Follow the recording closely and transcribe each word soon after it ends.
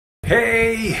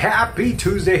Hey, happy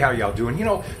Tuesday. How y'all doing? You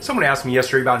know, someone asked me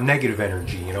yesterday about negative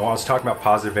energy. You know, I was talking about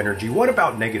positive energy. What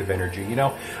about negative energy? You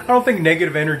know, I don't think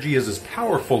negative energy is as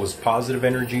powerful as positive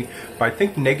energy, but I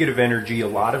think negative energy, a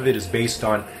lot of it is based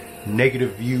on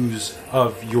negative views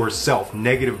of yourself,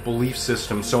 negative belief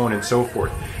systems, so on and so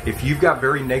forth. If you've got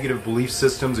very negative belief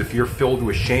systems, if you're filled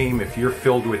with shame, if you're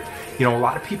filled with, you know, a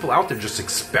lot of people out there just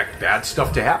expect bad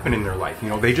stuff to happen in their life. You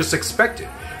know, they just expect it.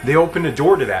 They open the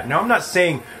door to that. Now, I'm not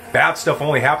saying bad stuff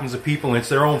only happens to people and it's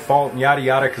their own fault and yada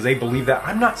yada because they believe that.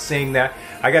 I'm not saying that.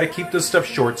 I got to keep this stuff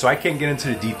short, so I can't get into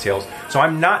the details. So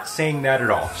I'm not saying that at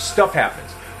all. Stuff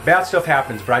happens. Bad stuff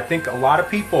happens, but I think a lot of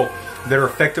people that are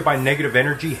affected by negative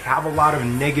energy have a lot of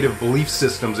negative belief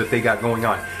systems that they got going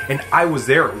on. And I was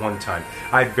there at one time.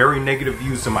 I had very negative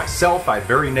views of myself. I had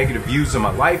very negative views of my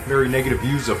life, very negative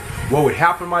views of what would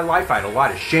happen in my life. I had a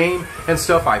lot of shame and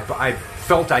stuff. I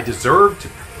felt I deserved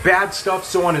bad stuff,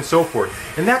 so on and so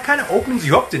forth. And that kind of opens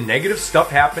you up to negative stuff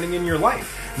happening in your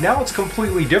life. Now it's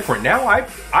completely different. Now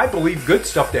I believe good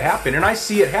stuff to happen, and I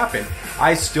see it happen.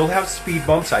 I still have speed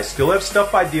bumps. I still have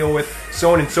stuff I deal with,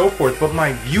 so on and so forth. But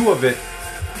my view of it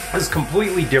is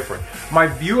completely different. My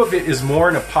view of it is more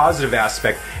in a positive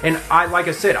aspect. And like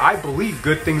I said, I believe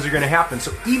good things are going to happen.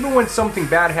 So even when something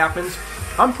bad happens,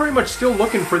 I'm pretty much still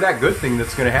looking for that good thing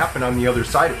that's going to happen on the other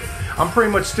side of it. I'm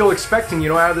pretty much still expecting, you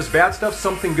know, out of this bad stuff,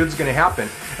 something good's going to happen.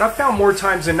 And I've found more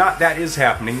times than not that is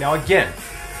happening. Now again,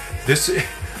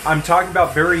 I'm talking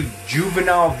about very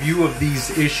juvenile view of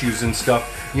these issues and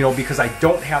stuff, you know, because I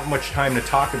don't have much time to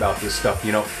talk about this stuff,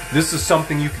 you know. This is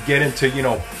something you could get into, you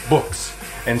know, books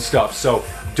and stuff. So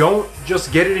don't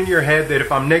just get it in your head that if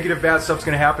I'm negative, bad stuff's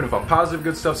going to happen. If I'm positive,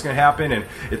 good stuff's going to happen. And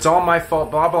it's all my fault,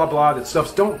 blah, blah, blah, that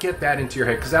stuff's. Don't get that into your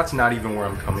head, because that's not even where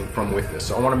I'm coming from with this.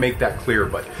 So I want to make that clear.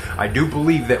 But I do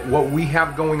believe that what we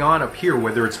have going on up here,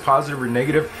 whether it's positive or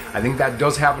negative, I think that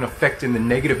does have an effect in the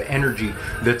negative energy.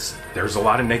 There's a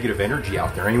lot of negative energy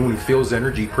out there. Anyone who feels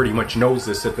energy pretty much knows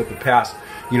this, that the past,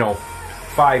 you know,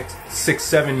 5, 6,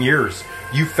 7 years,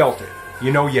 you felt it.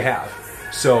 You know you have.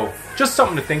 So just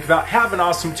something to think about. Have an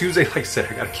awesome Tuesday. Like I said,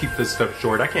 I got to keep this stuff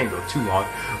short. I can't go too long.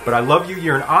 But I love you.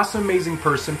 You're an awesome, amazing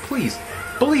person. Please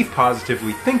believe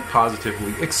positively. Think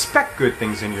positively. Expect good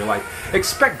things in your life.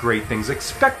 Expect great things.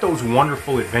 Expect those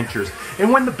wonderful adventures.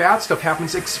 And when the bad stuff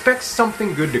happens, expect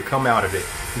something good to come out of it.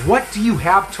 What do you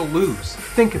have to lose?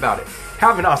 Think about it.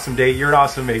 Have an awesome day. You're an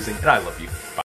awesome, amazing. And I love you. Bye.